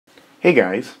Hey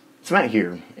guys, it's Matt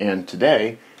here, and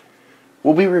today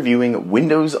we'll be reviewing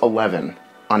Windows 11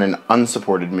 on an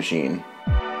unsupported machine.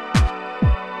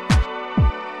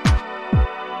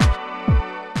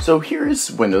 So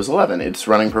here's Windows 11. It's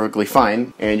running perfectly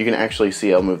fine, and you can actually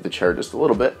see, I'll move the chair just a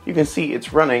little bit, you can see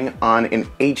it's running on an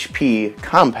HP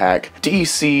Compaq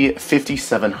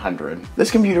DC5700.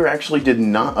 This computer actually did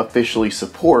not officially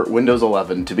support Windows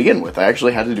 11 to begin with. I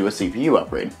actually had to do a CPU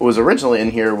upgrade. What was originally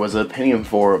in here was a Pentium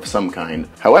 4 of some kind.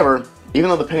 However, even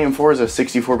though the Pentium 4 is a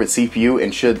 64-bit CPU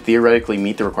and should theoretically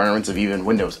meet the requirements of even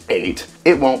Windows 8,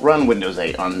 it won't run Windows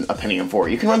 8 on a Pentium 4.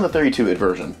 You can run the 32-bit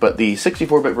version, but the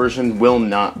 64-bit version will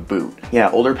not boot.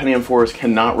 Yeah, older Pentium 4s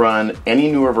cannot run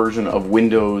any newer version of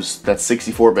Windows that's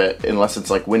 64-bit unless it's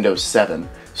like Windows 7.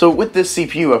 So with this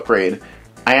CPU upgrade,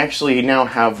 I actually now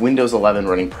have Windows 11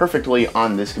 running perfectly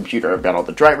on this computer. I've got all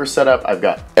the drivers set up, I've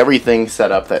got everything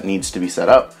set up that needs to be set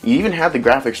up. You even had the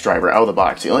graphics driver out of the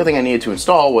box. The only thing I needed to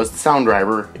install was the sound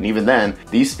driver, and even then,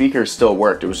 these speakers still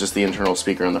worked. It was just the internal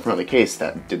speaker on the front of the case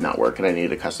that did not work, and I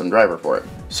needed a custom driver for it.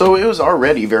 So it was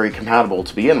already very compatible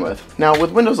to begin with. Now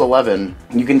with Windows 11,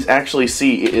 you can actually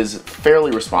see it is fairly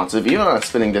responsive. Even on a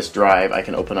spinning disk drive, I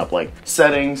can open up like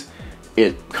settings.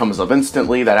 It comes up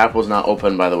instantly. That app was not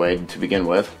open, by the way, to begin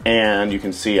with. And you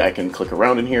can see I can click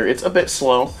around in here. It's a bit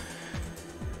slow,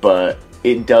 but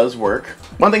it does work.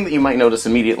 One thing that you might notice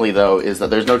immediately, though, is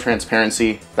that there's no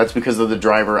transparency. That's because of the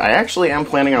driver. I actually am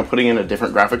planning on putting in a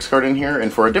different graphics card in here,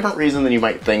 and for a different reason than you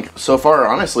might think. So far,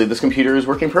 honestly, this computer is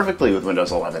working perfectly with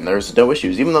Windows 11. There's no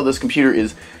issues. Even though this computer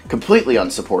is completely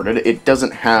unsupported, it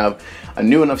doesn't have a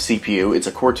new enough CPU. It's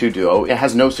a Core 2 Duo. It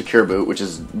has no secure boot, which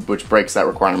breaks that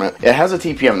requirement. It has a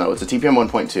TPM, though. It's a TPM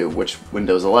 1.2, which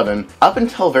Windows 11, up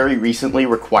until very recently,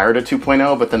 required a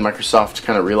 2.0, but then Microsoft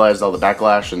kind of realized all the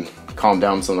backlash and calm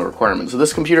down some of the requirements. So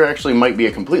this computer actually might be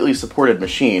a completely supported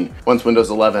machine once Windows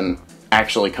 11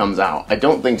 actually comes out. I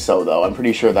don't think so, though. I'm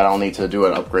pretty sure that I'll need to do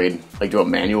an upgrade, like do a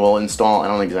manual install. I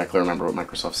don't exactly remember what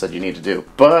Microsoft said you need to do.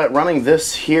 But running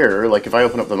this here, like if I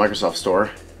open up the Microsoft Store,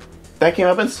 that came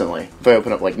up instantly. If I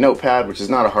open up like Notepad, which is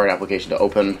not a hard application to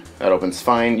open, that opens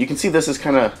fine. You can see this is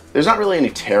kind of, there's not really any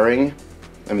tearing.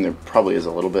 I mean, there probably is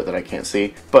a little bit that I can't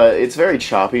see, but it's very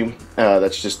choppy.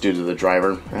 That's just due to the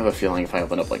driver. I have a feeling if I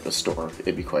open up like the store,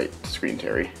 it'd be quite screen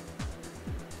teary.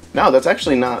 No, that's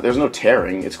actually not, there's no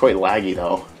tearing. It's quite laggy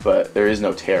though, but there is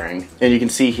no tearing. And you can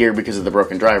see here, because of the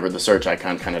broken driver, the search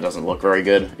icon kind of doesn't look very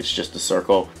good. It's just a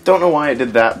circle. Don't know why it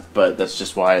did that, but that's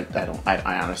just why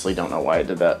I honestly don't know why it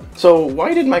did that. So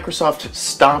why did Microsoft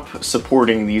stop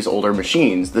supporting these older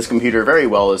machines? This computer very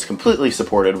well is completely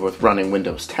supported with running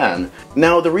Windows 10.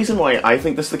 Now, the reason why I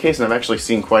think this is the case, and I've actually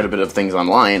seen quite a bit of things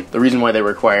online, the reason why they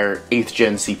require 8th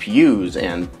gen CPUs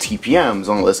and TPMs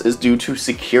on this is due to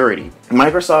security.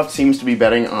 Microsoft seems to be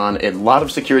betting on a lot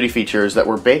of security features that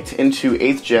were baked into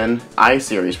 8th gen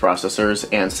i-series processors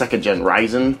and 2nd gen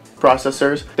Ryzen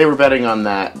processors. They were betting on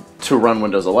that to run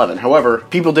Windows 11. However,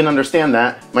 people didn't understand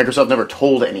that. Microsoft never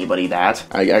told anybody that.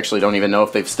 I actually don't even know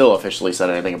if they've still officially said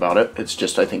anything about it. It's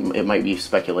just, I think it might be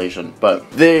speculation.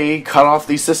 But they cut off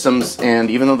these systems,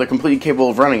 and even though they're completely capable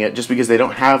of running it, just because they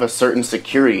don't have a certain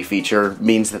security feature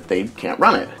means that they can't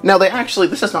run it. Now, they actually,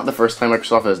 this is not the first time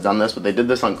Microsoft has done this, but they did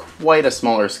this on quite a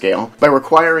smaller scale by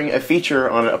requiring a feature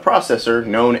on a processor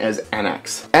known as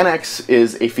NX. NX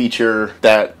is a feature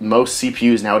that most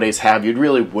CPUs nowadays have. You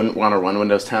really wouldn't want to run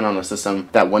Windows 10 on a system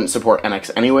that wouldn't support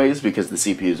NX anyways, because the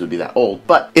CPUs would be that old.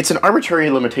 But it's an arbitrary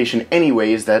limitation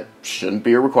anyways that shouldn't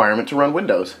be a requirement to run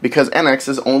Windows, because NX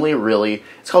is only really,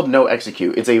 it's called no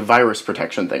execute. It's a virus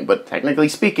protection thing, but technically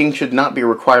speaking should not be a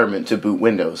requirement to boot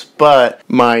Windows. But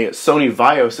my Sony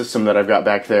Vaio system that I've got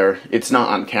back there, it's not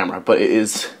on camera, but it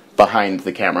is behind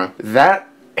the camera. That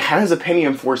has a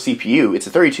Pentium 4 CPU. It's a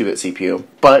 32-bit CPU,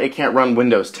 but it can't run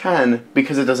Windows 10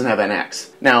 because it doesn't have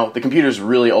NX. Now, the computer's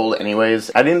really old anyways.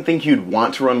 I didn't think you'd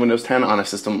want to run Windows 10 on a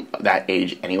system that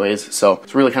age anyways, so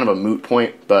it's really kind of a moot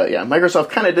point. But yeah, Microsoft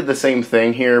kind of did the same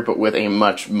thing here, but with a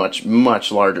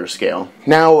much larger scale.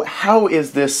 Now, how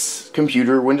is this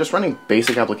computer when just running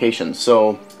basic applications?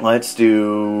 So let's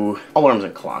do alarms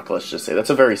and clock, let's just say. That's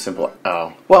a very simple,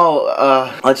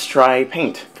 let's try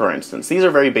Paint, for instance. These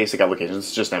are very basic applications.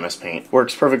 It's just MS Paint.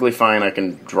 Works perfectly fine. I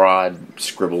can draw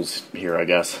scribbles here, I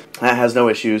guess. That has no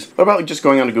issues. What about just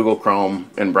going onto Google Chrome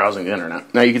and browsing the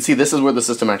internet? Now you can see this is where the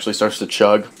system actually starts to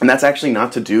chug, and that's actually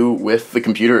not to do with the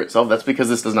computer itself. That's because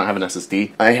this does not have an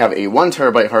SSD. I have a 1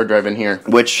 terabyte hard drive in here,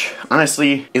 which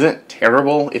honestly isn't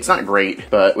terrible. It's not great,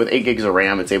 but with 8 28 gigs of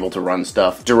RAM, it's able to run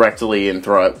stuff directly and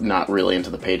throw it not really into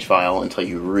the page file until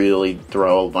you really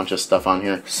throw a bunch of stuff on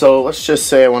here. So let's just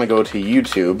say I want to go to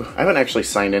YouTube. I haven't actually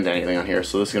signed into anything on here,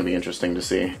 so this is going to be interesting to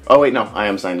see. Oh wait, no, I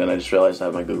am signed in. I just realized I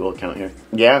have my Google account here.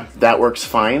 Yeah, that works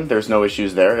fine. There's no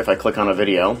issues there if I click on a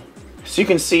video. So you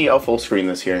can see, I'll full screen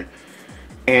this here.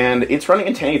 And it's running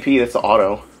in 1080p, that's the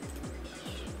auto.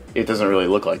 It doesn't really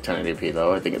look like 1080p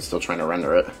though. I think it's still trying to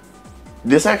render it.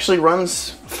 This actually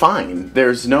runs fine.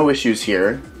 There's no issues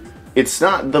here. It's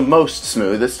not the most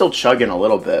smooth. It's still chugging a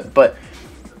little bit, but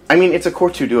I mean, it's a Core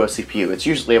 2 Duo CPU. It's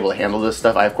usually able to handle this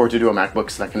stuff. I have Core 2 Duo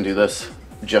MacBooks that can do this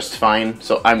just fine,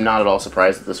 so I'm not at all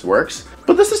surprised that this works.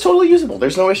 But this is totally usable.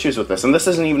 There's no issues with this, and this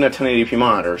isn't even a 1080p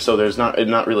monitor, so there's not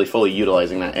really fully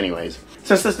utilizing that anyways.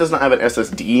 Since this does not have an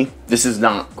SSD, this is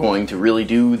not going to really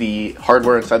do the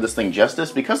hardware inside this thing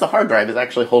justice because the hard drive is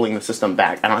actually holding the system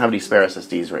back. I don't have any spare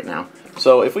SSDs right now.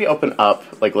 So if we open up,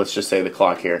 like let's just say the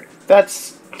clock here,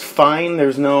 that's fine.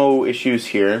 There's no issues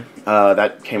here.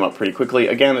 That came up pretty quickly.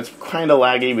 Again, it's kind of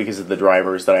laggy because of the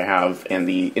drivers that I have and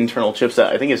the internal chipset.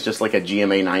 I think it's just like a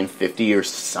GMA 950 or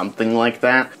something like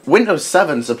that. Windows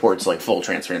 7 supports like full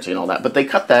transparency and all that, but they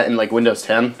cut that in like Windows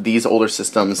 10. These older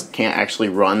systems can't actually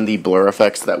run the blur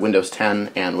effects that Windows 10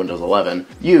 and Windows 11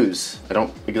 use. I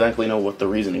don't exactly know what the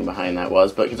reasoning behind that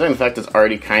was, but considering the fact it's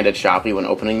already kind of choppy when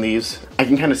opening these, I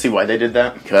can kind of see why they did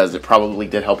that, because it probably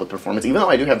did help with performance. Even though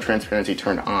I do have transparency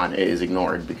turned on, it is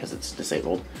ignored because it's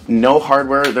disabled. No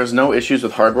hardware, there's no issues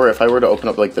with hardware. If I were to open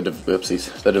up like the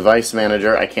device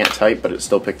manager, I can't type, but it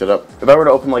still picked it up. If I were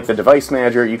to open like the device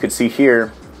manager, you could see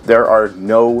here, there are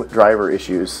no driver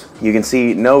issues. You can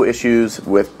see no issues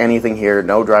with anything here,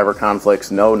 no driver conflicts,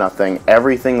 no nothing.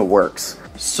 Everything works.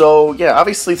 So yeah,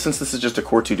 obviously since this is just a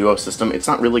Core 2 Duo system, it's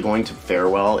not really going to fare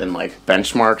well in like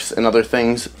benchmarks and other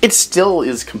things. It still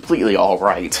is completely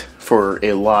alright for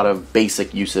a lot of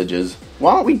basic usages.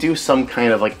 Why don't we do some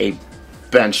kind of like a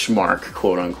benchmark,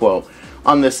 quote unquote,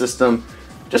 on this system,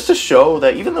 just to show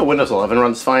that even though Windows 11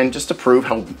 runs fine, just to prove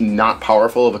how not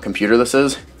powerful of a computer this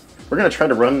is, we're going to try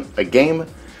to run a game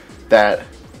that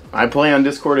I play on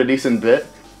Discord a decent bit.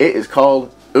 It is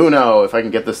called Uno, if I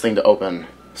can get this thing to open.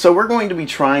 So we're going to be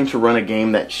trying to run a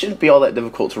game that shouldn't be all that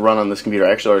difficult to run on this computer.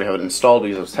 I actually already have it installed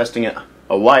because I was testing it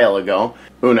a while ago.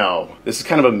 Uno. This is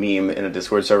kind of a meme in a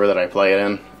Discord server that I play it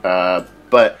in,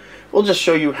 but we'll just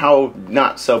show you how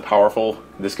not so powerful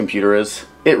this computer is.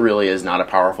 It really is not a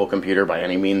powerful computer by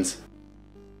any means.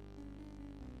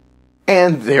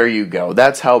 And there you go.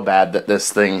 That's how bad that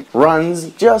this thing runs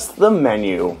just the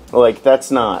menu. Like,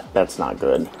 that's not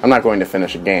good. I'm not going to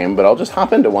finish a game, but I'll just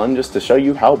hop into one just to show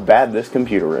you how bad this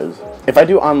computer is. If I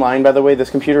do online, by the way, this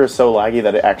computer is so laggy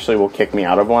that it actually will kick me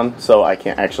out of one, so I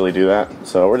can't actually do that.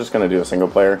 So we're just going to do a single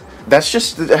player. That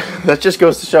just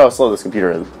goes to show how slow this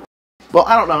computer is. Well,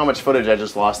 I don't know how much footage I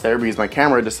just lost there because my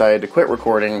camera decided to quit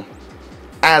recording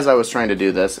as I was trying to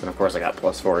do this, and of course I got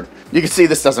plus forward. You can see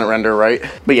this doesn't render right,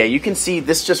 but yeah, you can see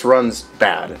this just runs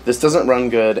bad. This doesn't run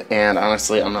good, and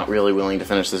honestly, I'm not really willing to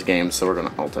finish this game, so we're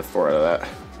gonna Alt F4 out of that.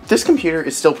 This computer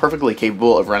is still perfectly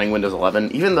capable of running Windows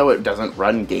 11, even though it doesn't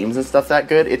run games and stuff that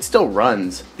good, it still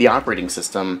runs the operating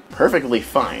system perfectly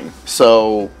fine.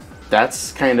 So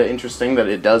that's kind of interesting that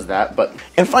it does that,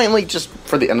 and finally, just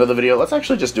for the end of the video, let's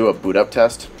actually just do a boot up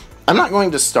test. I'm not going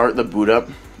to start the boot up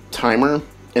timer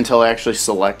until I actually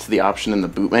select the option in the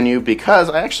boot menu, because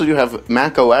I actually do have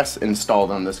Mac OS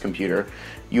installed on this computer.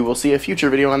 You will see a future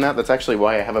video on that. That's actually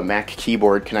why I have a Mac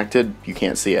keyboard connected. You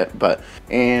can't see it,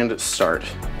 and start.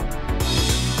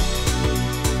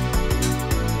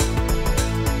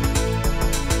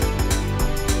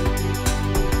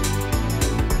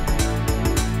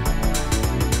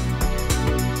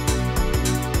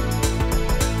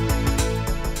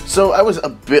 So I was a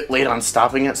bit late on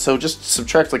stopping it, so just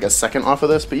subtract like a second off of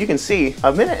this, but you can see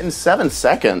 1 minute and 7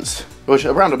 seconds, which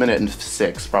around 1 minute and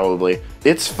 6 probably.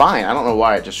 It's fine. I don't know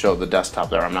why it just showed the desktop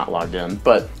there. I'm not logged in,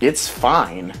 but it's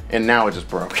fine. And now it just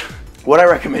broke. Would I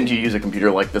recommend you use a computer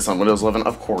like this on Windows 11?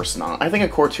 Of course not. I think a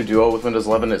Core 2 Duo with Windows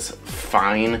 11 is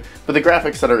fine, but the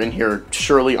graphics that are in here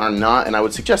surely are not, and I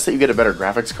would suggest that you get a better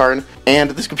graphics card.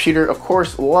 And this computer, of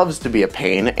course, loves to be a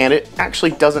pain, and it actually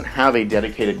doesn't have a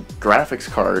dedicated graphics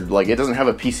card. Like, it doesn't have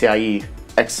a PCIe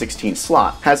X16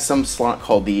 slot. It has some slot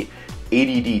called the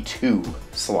ADD2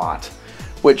 slot,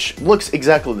 which looks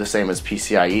exactly the same as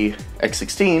PCIe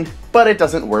X16, but it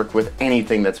doesn't work with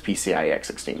anything that's PCIe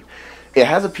X16. It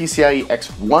has a PCIe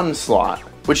X1 slot,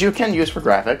 which you can use for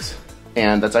graphics,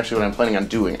 and that's actually what I'm planning on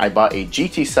doing. I bought a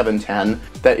GT710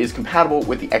 that is compatible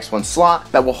with the X1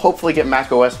 slot that will hopefully get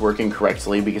macOS working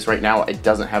correctly, because right now it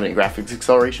doesn't have any graphics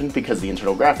acceleration because the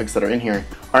internal graphics that are in here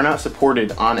are not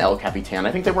supported on El Capitan.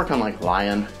 I think they work on like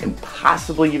Lion and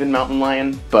possibly even Mountain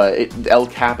Lion, but El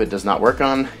Cap it does not work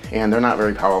on, and they're not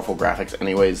very powerful graphics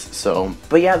anyways. So,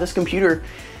 but yeah, this computer,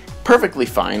 perfectly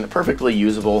fine, perfectly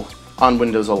usable on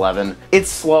Windows 11. It's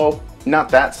slow. Not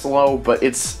that slow, but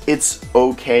it's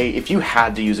okay. If you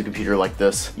had to use a computer like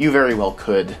this, you very well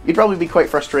could. You'd probably be quite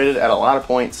frustrated at a lot of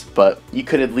points, but you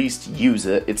could at least use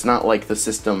it. It's not like the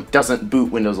system doesn't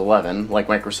boot Windows 11. Like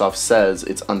Microsoft says,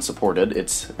 it's unsupported.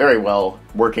 It's very well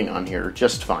working on here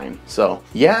just fine. So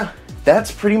yeah,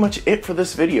 that's pretty much it for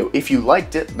this video. If you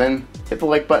liked it, then hit the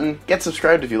like button, get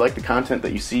subscribed if you like the content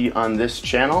that you see on this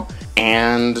channel,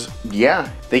 and yeah,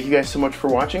 thank you guys so much for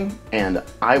watching, and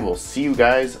I will see you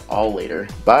guys all later.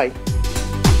 Bye!